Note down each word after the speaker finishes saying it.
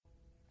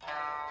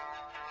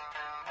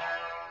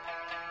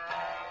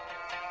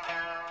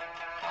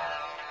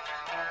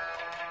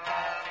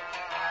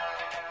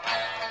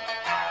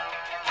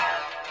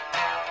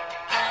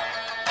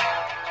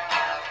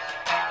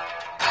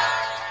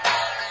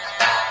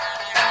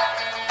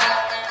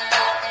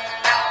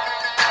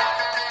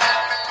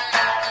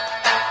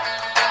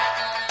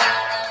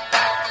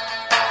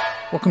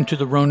Welcome to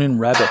the Ronin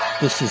Rabbit.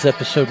 This is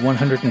episode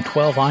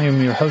 112. I am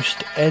your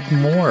host, Ed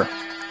Moore.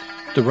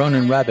 The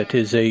Ronin Rabbit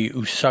is a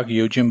Usagi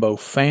Yojimbo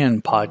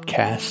fan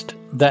podcast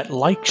that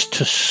likes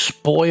to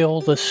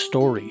spoil the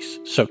stories,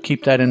 so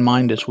keep that in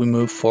mind as we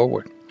move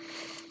forward.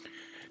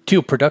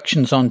 Teal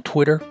Productions on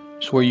Twitter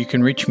is where you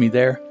can reach me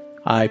there.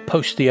 I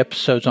post the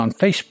episodes on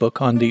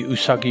Facebook on the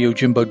Usagi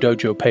Yojimbo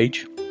Dojo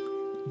page.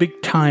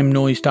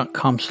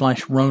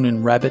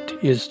 BigTimeNoise.com/Ronin Rabbit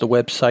is the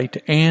website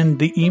and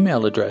the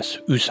email address,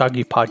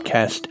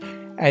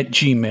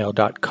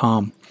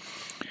 usagipodcast@gmail.com.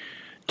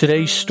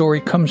 Today's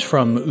story comes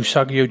from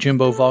Usagi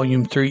Yojimbo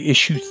Volume 3,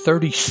 Issue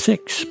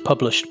 36,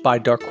 published by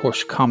Dark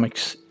Horse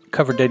Comics,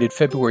 cover dated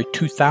February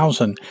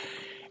 2000,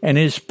 and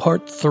is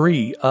Part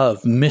 3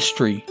 of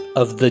Mystery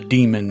of the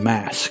Demon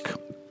Mask.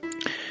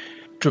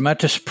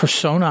 Dramatis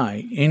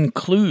personae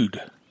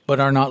include, but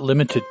are not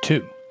limited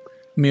to,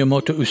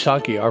 Miyamoto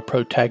Usagi, our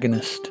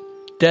protagonist,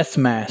 Death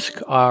Mask,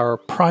 our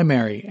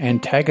primary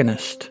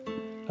antagonist,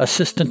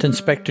 Assistant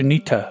Inspector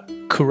Nita,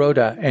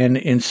 Kuroda, and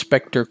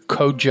Inspector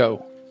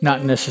Kojo,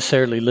 not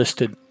necessarily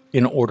listed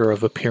in order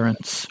of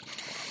appearance.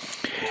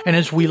 And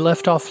as we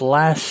left off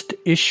last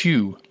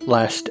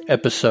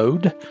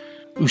episode,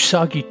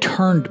 Usagi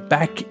turned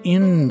back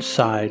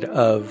inside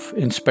of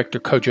Inspector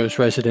Kojo's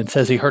residence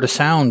as he heard a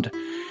sound.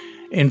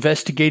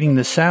 Investigating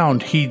the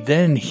sound, he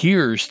then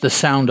hears the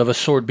sound of a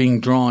sword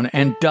being drawn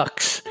and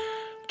ducks,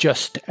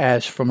 just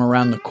as from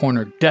around the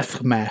corner,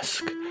 Death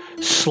Mask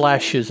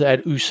slashes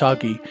at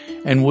Usagi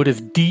and would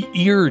have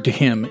de-eared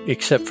him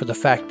except for the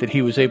fact that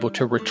he was able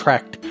to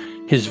retract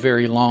his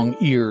very long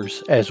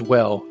ears as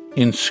well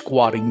in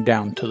squatting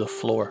down to the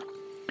floor.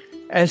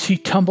 As he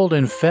tumbled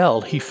and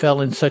fell, he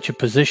fell in such a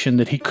position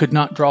that he could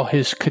not draw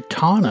his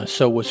katana,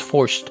 so was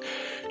forced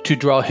to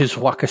draw his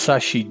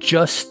wakizashi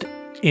just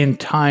in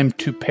time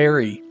to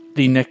parry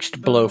the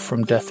next blow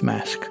from Death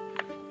Mask.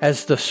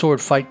 As the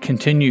sword fight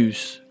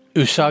continues,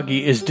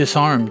 Usagi is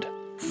disarmed.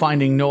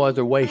 Finding no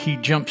other way, he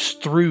jumps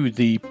through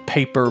the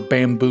paper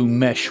bamboo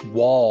mesh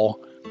wall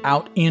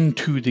out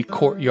into the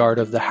courtyard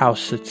of the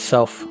house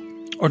itself.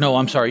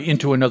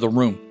 Into another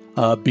room.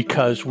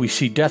 Because we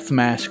see Death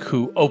Mask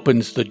who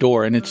opens the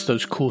door, and it's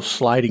those cool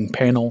sliding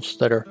panels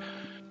that are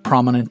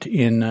prominent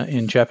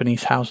in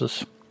Japanese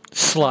houses.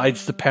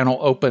 Slides the panel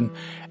open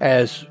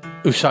as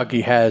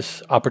Usagi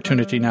has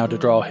opportunity now to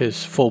draw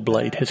his full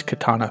blade, his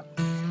katana.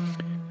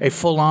 A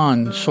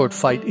full-on sword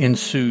fight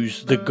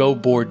ensues. The go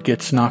board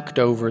gets knocked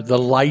over. The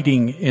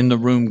lighting in the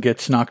room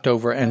gets knocked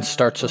over and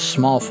starts a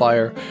small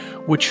fire,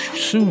 which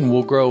soon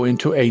will grow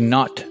into a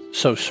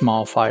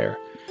not-so-small fire.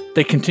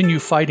 They continue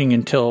fighting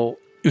until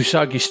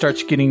Usagi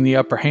starts getting the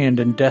upper hand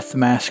and Death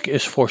Mask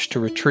is forced to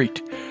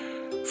retreat.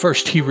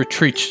 First, he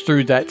retreats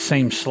through that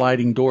same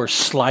sliding door,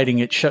 sliding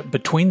it shut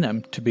between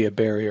them to be a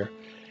barrier.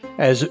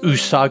 As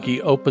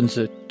Usagi opens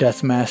it,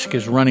 Death Mask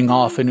is running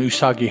off and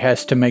Usagi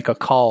has to make a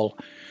call.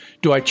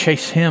 Do I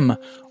chase him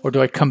or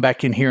do I come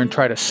back in here and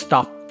try to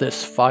stop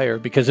this fire?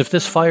 Because if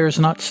this fire is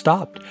not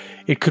stopped,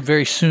 it could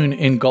very soon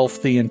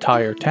engulf the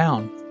entire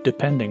town,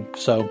 depending.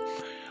 So,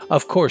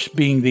 of course,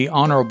 being the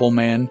honorable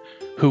man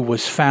who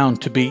was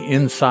found to be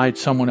inside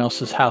someone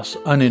else's house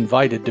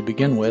uninvited to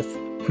begin with,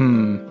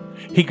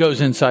 he goes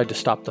inside to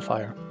stop the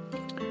fire.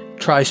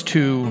 Tries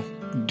to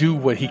do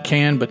what he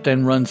can, but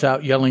then runs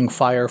out yelling,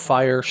 "Fire,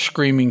 fire,"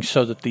 screaming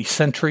so that the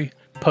sentry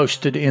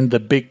posted in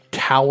the big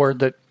tower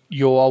that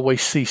you'll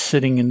always see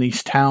sitting in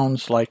these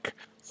towns, like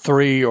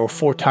 3 or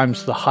 4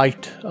 times the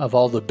height of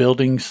all the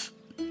buildings,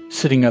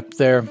 sitting up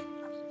there.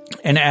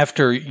 And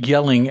after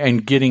yelling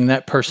and getting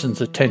that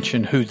person's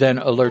attention, who then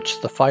alerts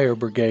the fire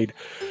brigade,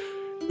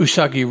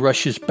 Usagi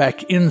rushes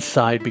back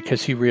inside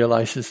because he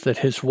realizes that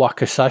his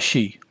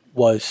wakizashi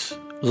was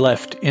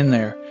left in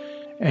there.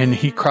 And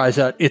he cries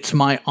out, "It's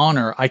my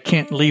honor. I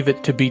can't leave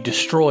it to be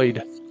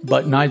destroyed."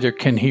 But neither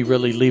can he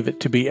really leave it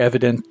to be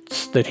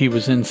evidence that he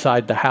was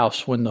inside the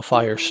house when the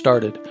fire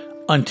started,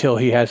 until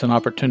he has an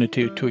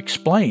opportunity to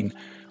explain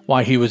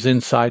why he was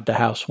inside the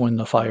house when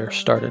the fire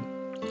started.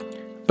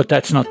 But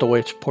that's not the way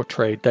it's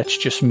portrayed. That's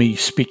just me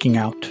speaking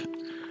out.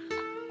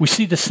 We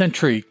see the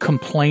sentry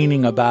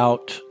complaining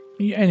about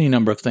any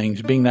number of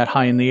things, being that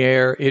high in the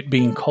air, it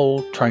being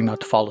cold, trying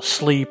not to fall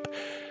asleep.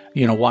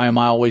 Why am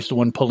I always the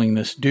one pulling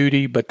this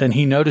duty? But then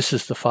he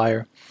notices the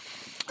fire,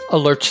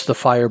 alerts the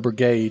fire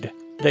brigade.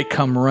 They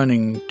come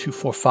running, 2,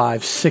 4,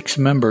 5, 6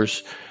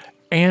 members,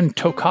 and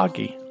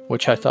Tokagi,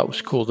 which I thought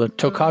was cool. The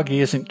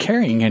Tokagi isn't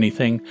carrying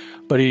anything,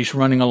 but he's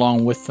running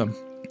along with them.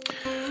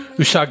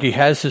 Usagi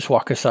has his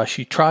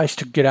wakizashi, tries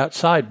to get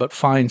outside, but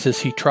finds as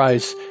he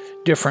tries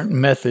different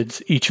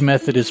methods, each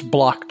method is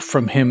blocked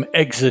from him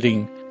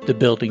exiting the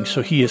building,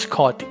 so he is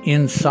caught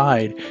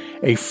inside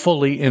a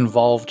fully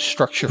involved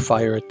structure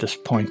fire at this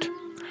point.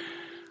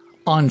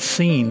 On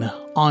scene,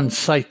 on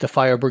site, the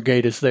fire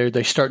brigade is there.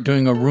 They start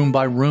doing a room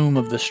by room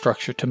of the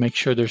structure to make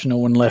sure there's no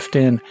one left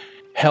in.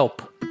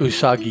 Help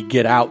Usagi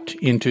get out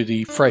into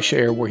the fresh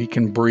air where he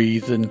can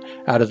breathe and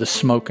out of the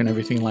smoke and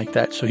everything like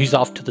that. So he's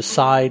off to the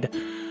side.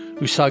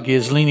 Usagi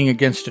is leaning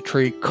against a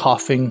tree,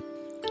 coughing.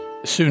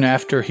 Soon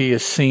after, he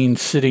is seen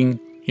sitting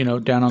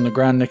down on the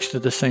ground next to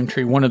the same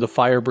tree. One of the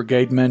fire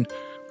brigade men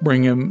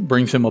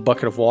brings him a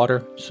bucket of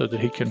water so that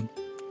he can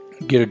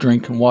get a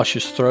drink and wash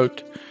his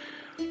throat.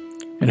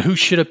 And who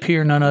should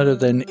appear? None other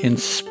than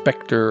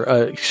Assistant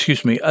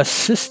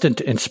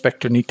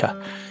Inspector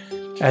Nita,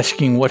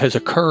 asking what has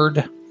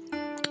occurred.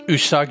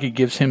 Usagi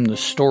gives him the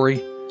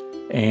story,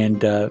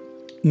 and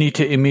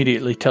Nita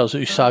immediately tells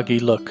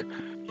Usagi, look,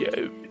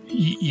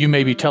 you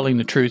may be telling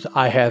the truth.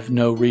 I have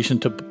no reason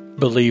to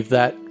believe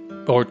that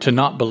or to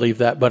not believe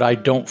that, but I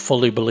don't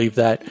fully believe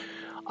that.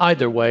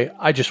 Either way,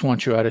 I just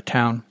want you out of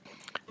town.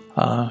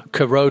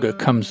 Kuroda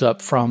comes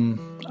up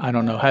from, I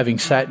don't know, having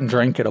sat and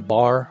drank at a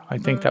bar. I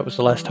think that was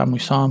the last time we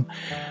saw him.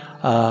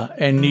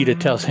 And Nita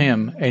tells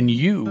him, and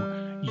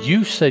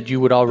you said you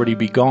would already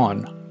be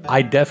gone.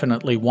 I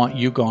definitely want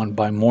you gone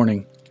by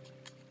morning.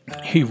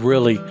 He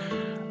really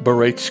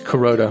berates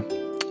Kuroda,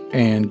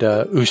 and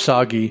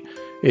Usagi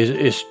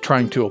is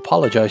trying to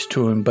apologize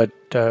to him, but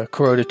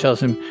Kuroda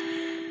tells him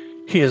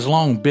he has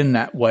long been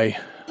that way,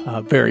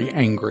 very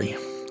angry.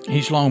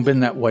 He's long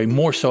been that way,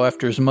 more so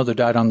after his mother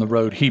died on the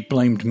road. He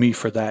blamed me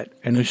for that.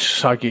 And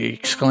Usagi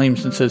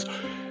exclaims and says,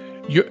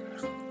 he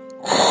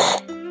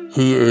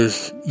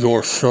is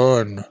your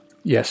son.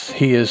 Yes,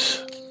 he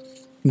is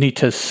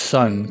Nita's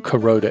son,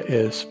 Kuroda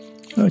is,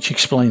 which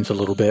explains a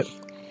little bit.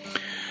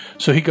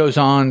 So he goes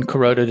on,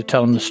 Kuroda, to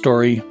tell him the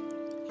story.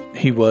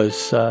 He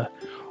was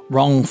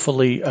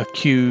wrongfully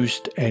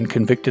accused and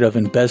convicted of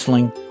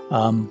embezzling,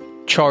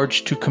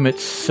 charged to commit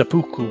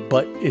seppuku,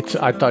 but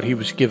I thought he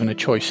was given a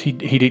choice. He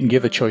didn't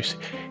give a choice.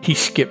 He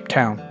skipped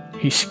town.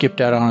 He skipped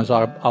out on his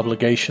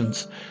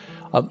obligations,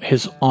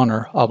 his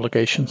honor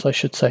obligations, I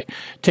should say,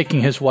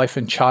 taking his wife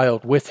and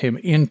child with him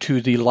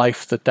into the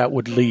life that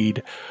would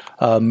lead,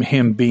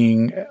 him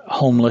being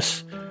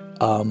homeless,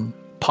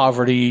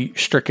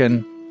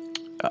 poverty-stricken,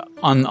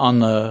 on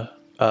the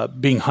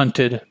being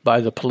hunted by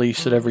the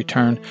police at every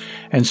turn.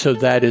 And so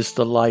that is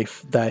the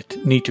life that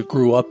Nita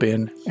grew up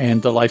in,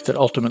 and the life that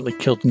ultimately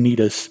killed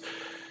Nita's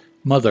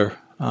mother,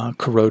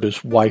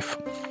 Kuroda's wife.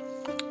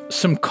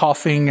 Some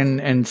coughing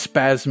and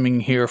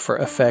spasming here for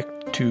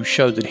effect to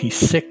show that he's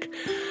sick.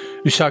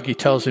 Usagi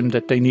tells him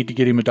that they need to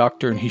get him a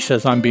doctor, and he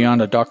says, I'm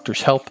beyond a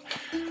doctor's help.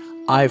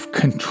 I've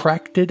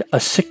contracted a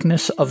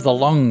sickness of the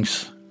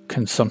lungs,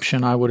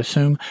 consumption, I would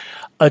assume,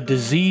 a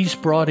disease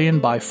brought in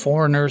by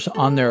foreigners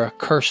on their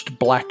accursed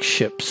black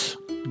ships.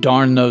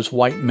 Darn those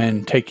white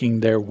men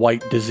taking their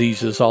white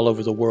diseases all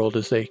over the world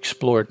as they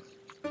explored.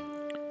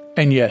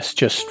 And yes,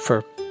 just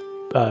for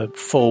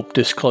full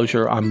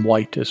disclosure, I'm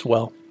white as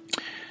well.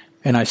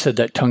 And I said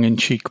that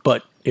tongue-in-cheek,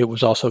 but it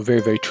was also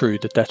very, very true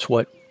that's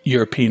what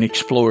European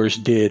explorers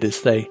did.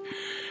 As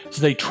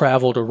they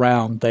traveled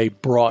around, they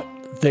brought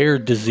their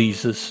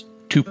diseases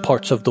to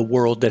parts of the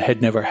world that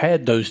had never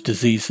had those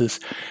diseases,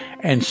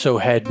 and so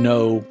had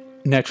no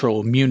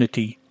natural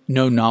immunity,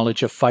 no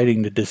knowledge of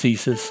fighting the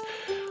diseases.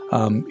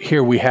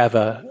 Here we have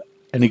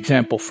an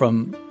example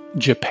from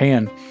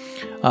Japan.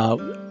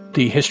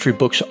 The history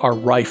books are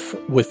rife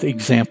with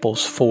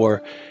examples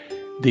for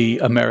the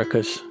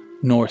Americas,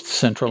 North,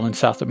 Central, and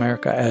South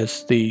America,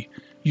 as the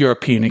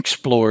European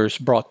explorers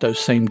brought those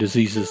same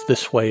diseases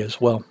this way as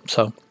well.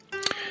 So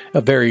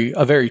a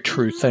very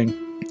true thing.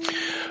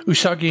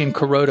 Usagi and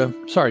Kuroda,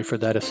 sorry for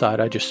that aside,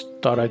 I just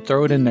thought I'd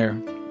throw it in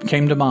there.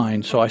 Came to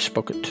mind, so I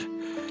spoke it.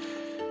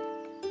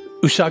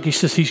 Usagi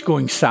says he's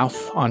going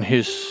south on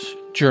his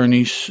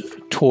journeys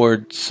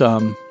towards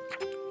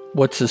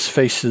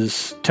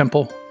what's-his-face's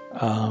temple.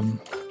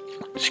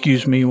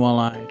 Excuse me while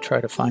I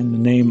try to find the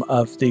name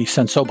of the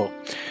Sensobo.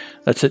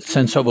 That's it,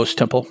 Sensobo's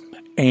temple.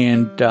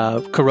 And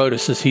Kuroda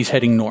says he's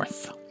heading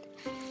north.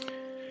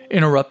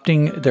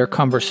 Interrupting their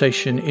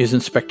conversation is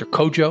Inspector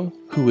Kojo,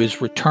 who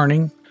is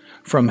returning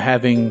from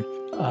having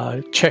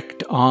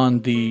checked on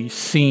the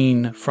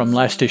scene from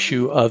last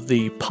issue of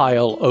the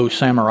Pile O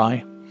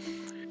Samurai.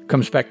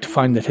 Comes back to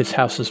find that his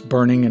house is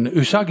burning, and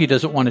Usagi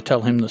doesn't want to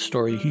tell him the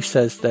story. He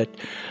says that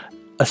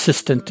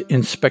Assistant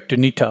Inspector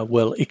Nita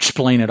will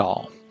explain it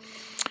all.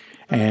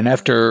 And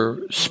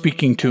after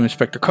speaking to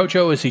Inspector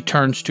Kojo, as he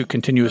turns to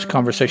continue his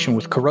conversation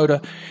with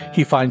Kuroda,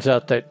 he finds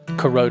out that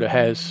Kuroda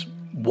has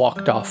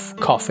walked off,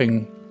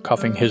 coughing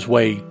his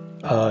way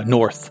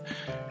north,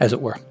 as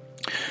it were.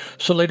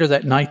 So later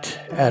that night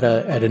at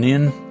an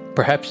inn,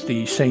 perhaps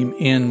the same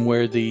inn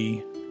where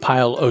the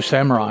Pile O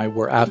Samurai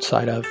were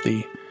outside of,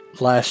 the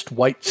Last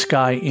White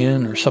Sky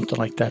Inn or something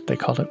like that they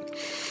called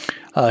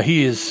it.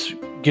 He is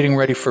getting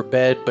ready for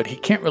bed, but he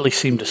can't really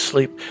seem to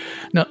sleep.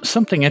 Now,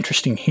 something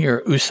interesting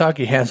here,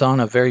 Usagi has on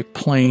a very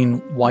plain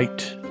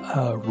white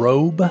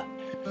robe,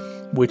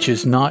 which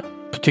is not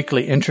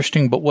particularly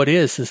interesting, but what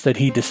is that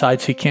he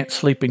decides he can't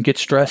sleep and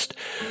gets dressed,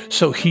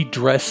 so he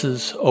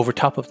dresses over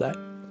top of that.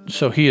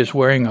 So he is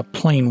wearing a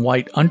plain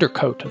white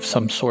undercoat of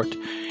some sort,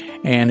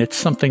 and it's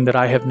something that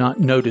I have not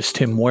noticed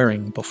him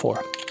wearing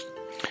before.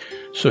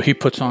 So he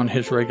puts on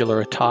his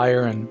regular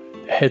attire and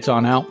heads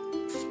on out.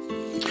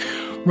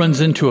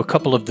 Runs into a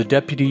couple of the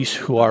deputies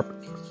who are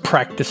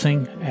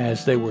practicing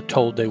as they were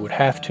told they would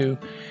have to.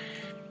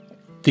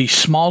 The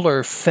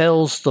smaller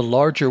fells the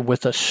larger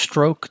with a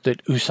stroke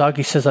that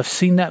Usagi says, I've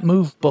seen that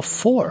move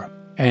before.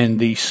 And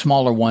the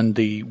smaller one,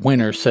 the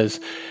winner,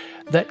 says,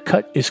 that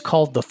cut is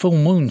called the full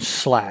moon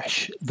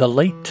slash. The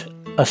late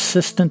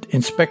Assistant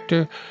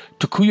Inspector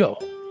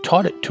Tokuyo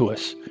taught it to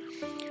us.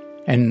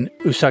 And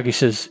Usagi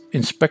says,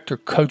 Inspector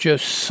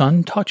Kojo's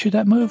son taught you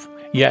that move?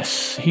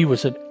 Yes, he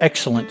was an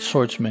excellent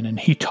swordsman, and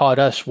he taught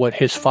us what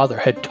his father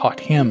had taught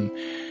him.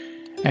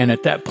 And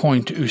at that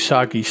point,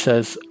 Usagi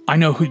says, I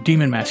know who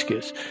Demon Mask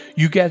is.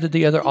 You gather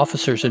the other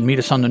officers and meet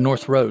us on the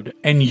North Road.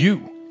 And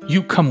you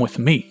come with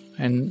me.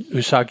 And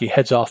Usagi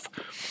heads off,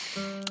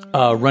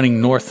 running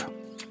north,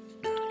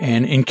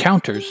 and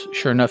encounters,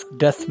 sure enough,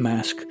 Death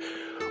Mask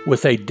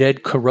with a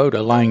dead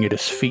Kuroda lying at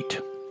his feet.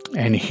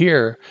 And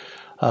here,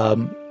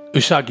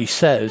 Usagi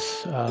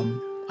says,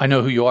 I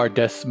know who you are,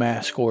 Death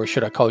Mask, or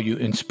should I call you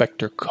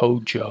Inspector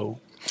Kojo?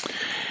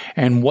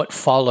 And what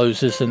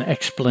follows is an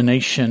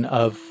explanation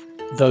of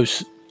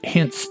those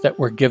hints that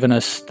were given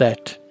us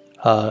that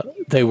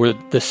they were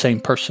the same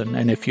person.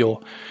 And if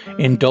you'll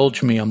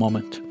indulge me a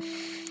moment.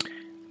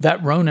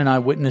 That Ronin I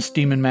witnessed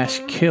Demon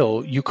Mask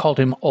kill, you called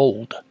him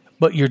old.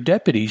 But your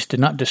deputies did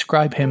not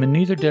describe him, and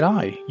neither did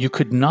I. You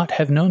could not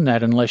have known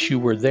that unless you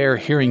were there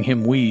hearing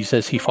him wheeze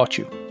as he fought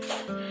you.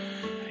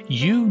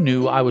 You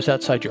knew I was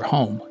outside your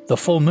home. The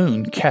full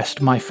moon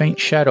cast my faint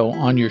shadow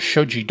on your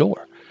shoji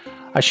door.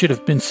 I should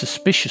have been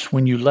suspicious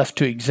when you left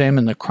to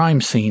examine the crime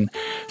scene,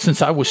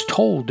 since I was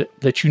told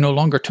that you no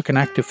longer took an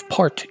active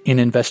part in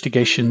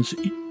investigations,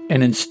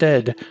 and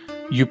instead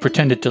you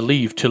pretended to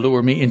leave to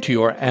lure me into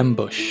your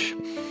ambush.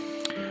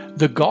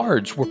 The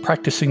guards were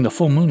practicing the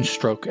full moon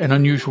stroke, an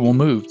unusual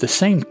move, the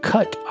same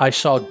cut I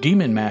saw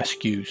Demon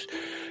Mask use.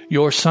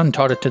 Your son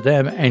taught it to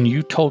them, and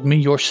you told me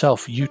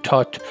yourself you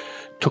taught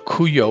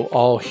Tokuyo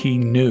all he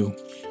knew.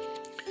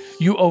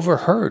 You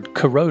overheard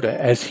Kuroda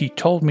as he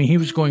told me he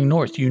was going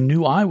north. You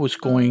knew I was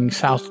going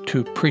south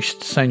to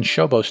Priest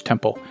Senshobo's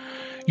temple.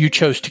 You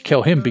chose to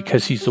kill him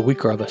because he's the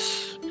weaker of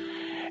us.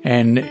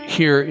 And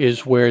here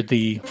is where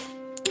the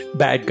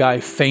bad guy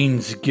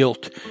feigns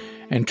guilt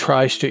and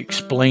tries to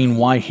explain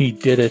why he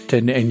did it,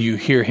 and you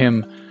hear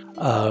him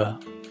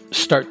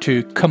start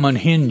to come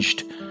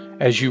unhinged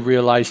as you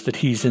realize that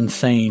he's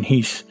insane.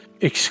 He's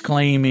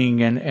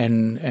exclaiming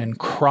and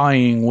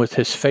crying with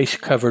his face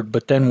covered,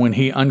 but then when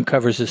he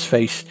uncovers his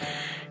face,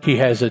 he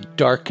has a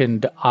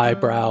darkened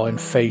eyebrow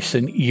and face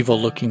and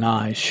evil-looking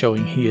eyes,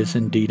 showing he is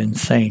indeed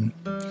insane.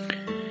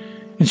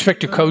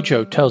 Inspector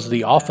Kojo tells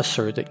the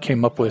officer that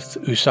came up with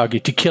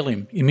Usagi to kill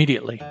him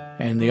immediately,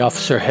 and the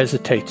officer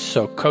hesitates,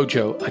 so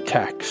Kojo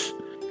attacks.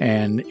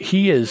 And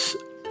he is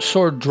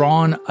sword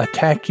drawn,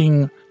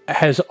 attacking,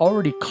 has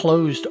already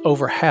closed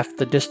over half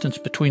the distance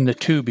between the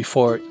two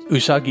before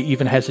Usagi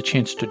even has a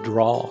chance to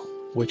draw,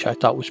 which I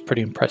thought was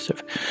pretty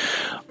impressive.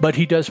 But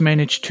he does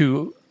manage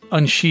to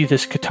unsheath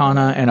his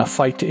katana, and a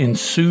fight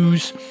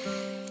ensues.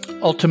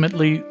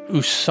 Ultimately,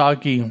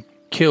 Usagi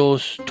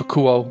kills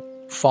Tokuyo,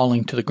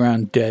 falling to the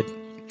ground dead.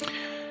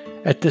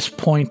 At this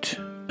point,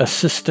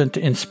 Assistant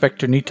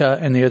Inspector Nita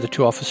and the other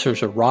two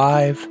officers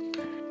arrive.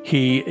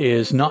 He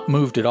is not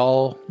moved at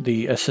all,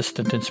 the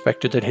assistant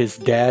inspector, that his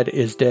dad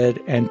is dead,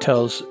 and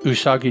tells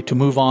Usagi to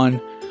move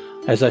on.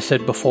 As I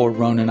said before,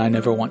 Ronin, I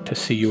never want to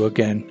see you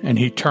again. And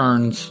he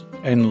turns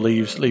and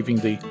leaves, leaving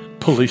the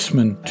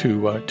policeman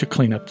to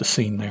clean up the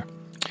scene there.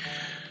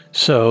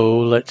 So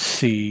let's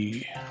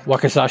see.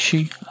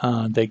 Wakizashi,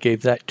 they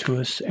gave that to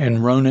us,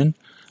 and Ronin,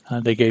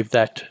 they gave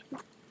that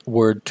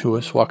word to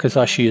us.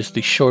 Wakizashi is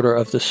the shorter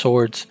of the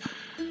swords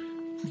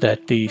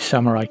that the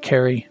samurai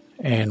carry,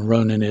 and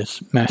Ronin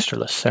is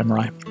masterless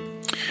samurai.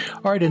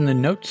 All right, in the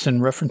notes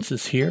and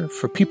references here,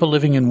 for people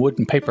living in wood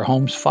and paper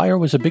homes, fire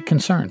was a big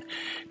concern.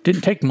 It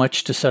didn't take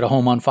much to set a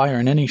home on fire,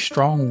 and any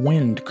strong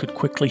wind could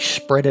quickly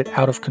spread it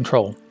out of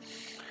control.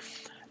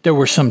 There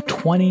were some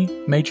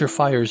 20 major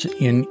fires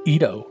in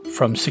Edo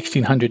from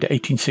 1600 to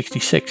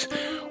 1866.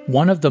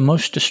 One of the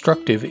most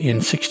destructive in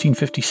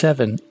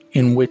 1657,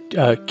 in which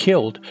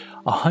killed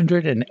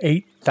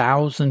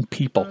 108,000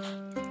 people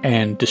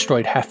and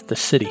destroyed half the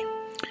city.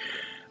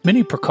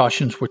 Many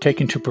precautions were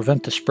taken to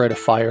prevent the spread of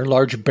fire.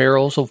 Large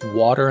barrels of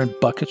water and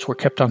buckets were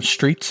kept on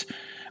streets.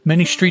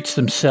 Many streets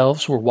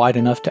themselves were wide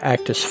enough to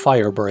act as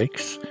fire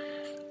breaks.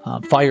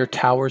 Fire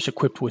towers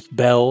equipped with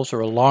bells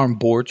or alarm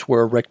boards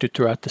were erected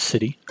throughout the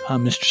city.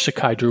 Mr.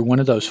 Sakai drew one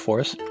of those for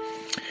us.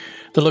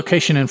 The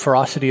location and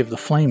ferocity of the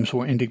flames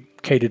were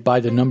indicated by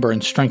the number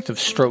and strength of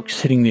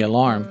strokes hitting the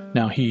alarm.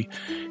 Now, he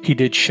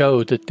did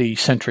show that the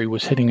sentry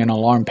was hitting an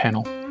alarm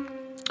panel.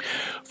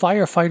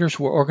 Firefighters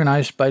were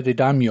organized by the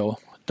daimyo,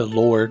 the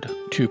lord,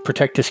 to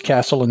protect his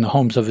castle and the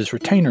homes of his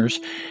retainers,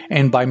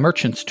 and by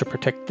merchants to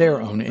protect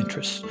their own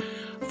interests.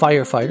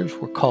 Firefighters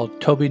were called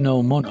tobi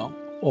no mono,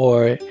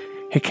 or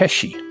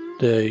hikeshi.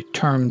 The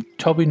term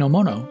tobi no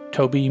mono,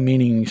 tobi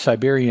meaning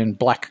Siberian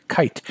black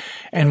kite,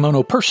 and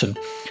mono person,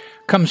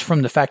 comes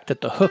from the fact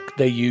that the hook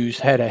they use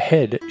had a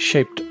head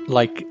shaped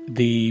like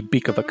the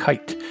beak of a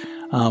kite.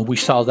 We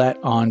saw that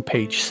on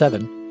page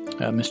 7.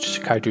 Mr.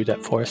 Sakai drew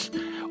that for us.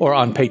 Or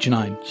on page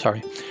 9,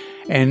 sorry.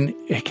 And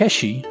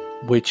Hekeshi,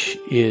 which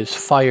is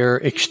fire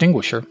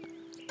extinguisher,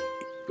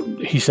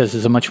 he says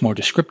is a much more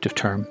descriptive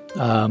term.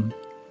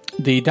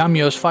 The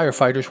daimyo's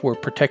firefighters were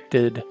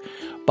protected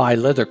by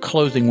leather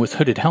clothing with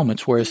hooded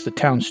helmets, whereas the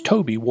town's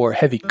tobi wore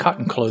heavy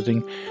cotton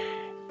clothing,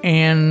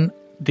 and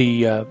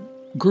the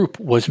group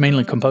was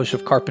mainly composed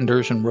of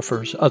carpenters and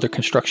roofers, other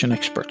construction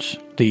experts,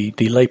 the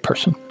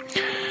layperson.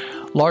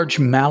 Large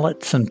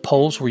mallets and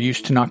poles were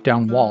used to knock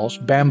down walls.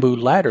 Bamboo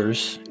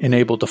ladders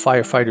enabled the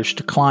firefighters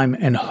to climb,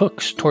 and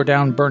hooks tore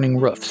down burning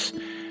roofs.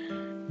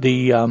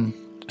 The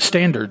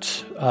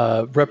standards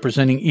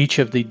representing each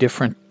of the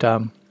different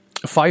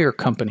fire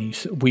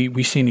companies,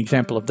 we see an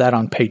example of that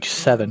on page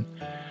 7.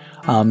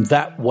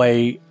 That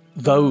way,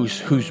 those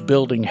whose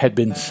building had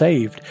been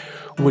saved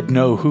would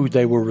know who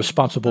they were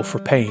responsible for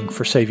paying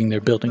for saving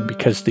their building,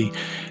 because the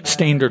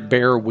standard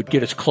bearer would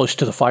get as close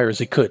to the fire as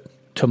he could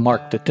to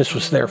mark that this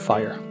was their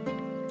fire.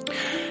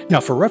 Now,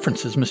 for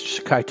references, Mr.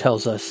 Sakai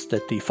tells us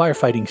that the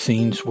firefighting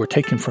scenes were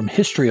taken from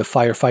History of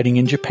Firefighting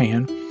in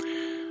Japan,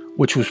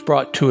 which was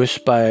brought to us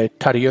by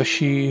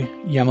Tadayoshi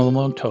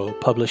Yamamoto,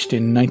 published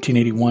in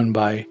 1981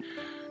 by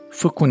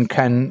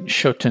Fukuokan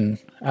Shoten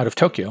out of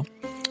Tokyo.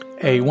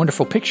 A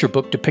wonderful picture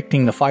book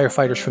depicting the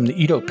firefighters from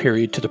the Edo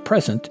period to the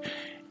present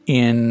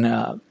in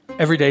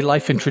Everyday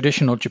Life in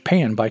Traditional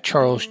Japan by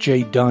Charles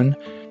J. Dunn,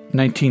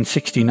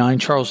 1969.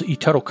 Charles E.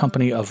 Tuttle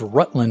Company of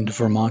Rutland,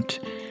 Vermont,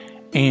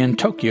 and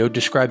Tokyo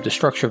described the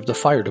structure of the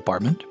fire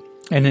department.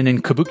 And then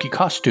in Kabuki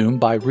Costume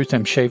by Ruth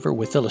M. Shaver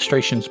with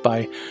illustrations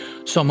by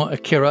Soma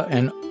Akira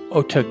and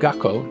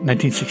Otagako,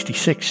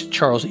 1966,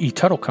 Charles E.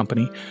 Tuttle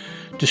Company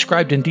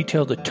described in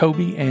detail the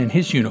tobi and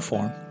his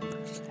uniform.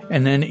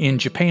 And then in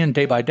Japan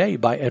Day by Day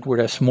by Edward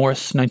S.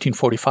 Morris,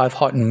 1945,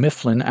 Houghton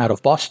Mifflin out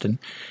of Boston,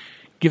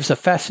 gives a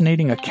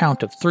fascinating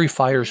account of 3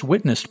 fires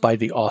witnessed by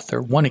the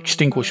author, one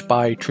extinguished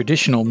by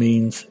traditional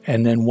means,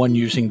 and then one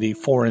using the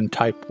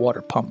foreign-type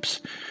water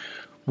pumps,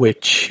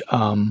 which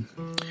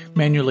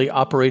manually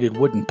operated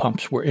wooden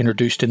pumps were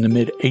introduced in the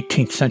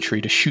mid-18th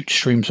century to shoot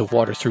streams of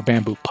water through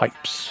bamboo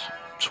pipes.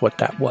 That's what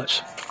that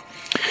was.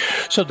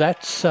 So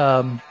that's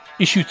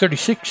issue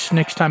 36.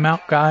 Next time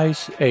out,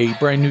 guys, a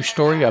brand new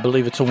story. I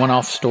believe it's a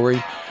one-off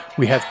story.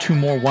 We have 2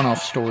 more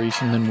one-off stories,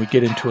 and then we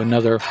get into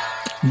another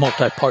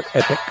multi-part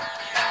epic.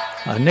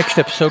 Next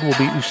episode will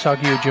be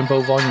Usagi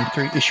Yojimbo Volume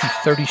 3, Issue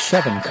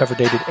 37, cover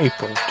dated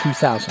April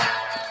 2000.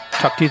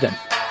 Talk to you then.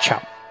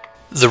 Ciao.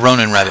 The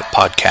Ronin Rabbit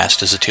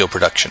podcast is a Teal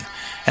production,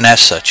 and as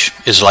such,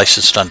 is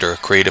licensed under a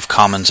Creative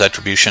Commons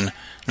Attribution,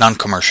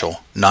 Non-Commercial,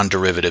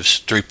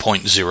 Non-Derivatives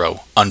 3.0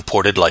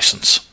 Unported license.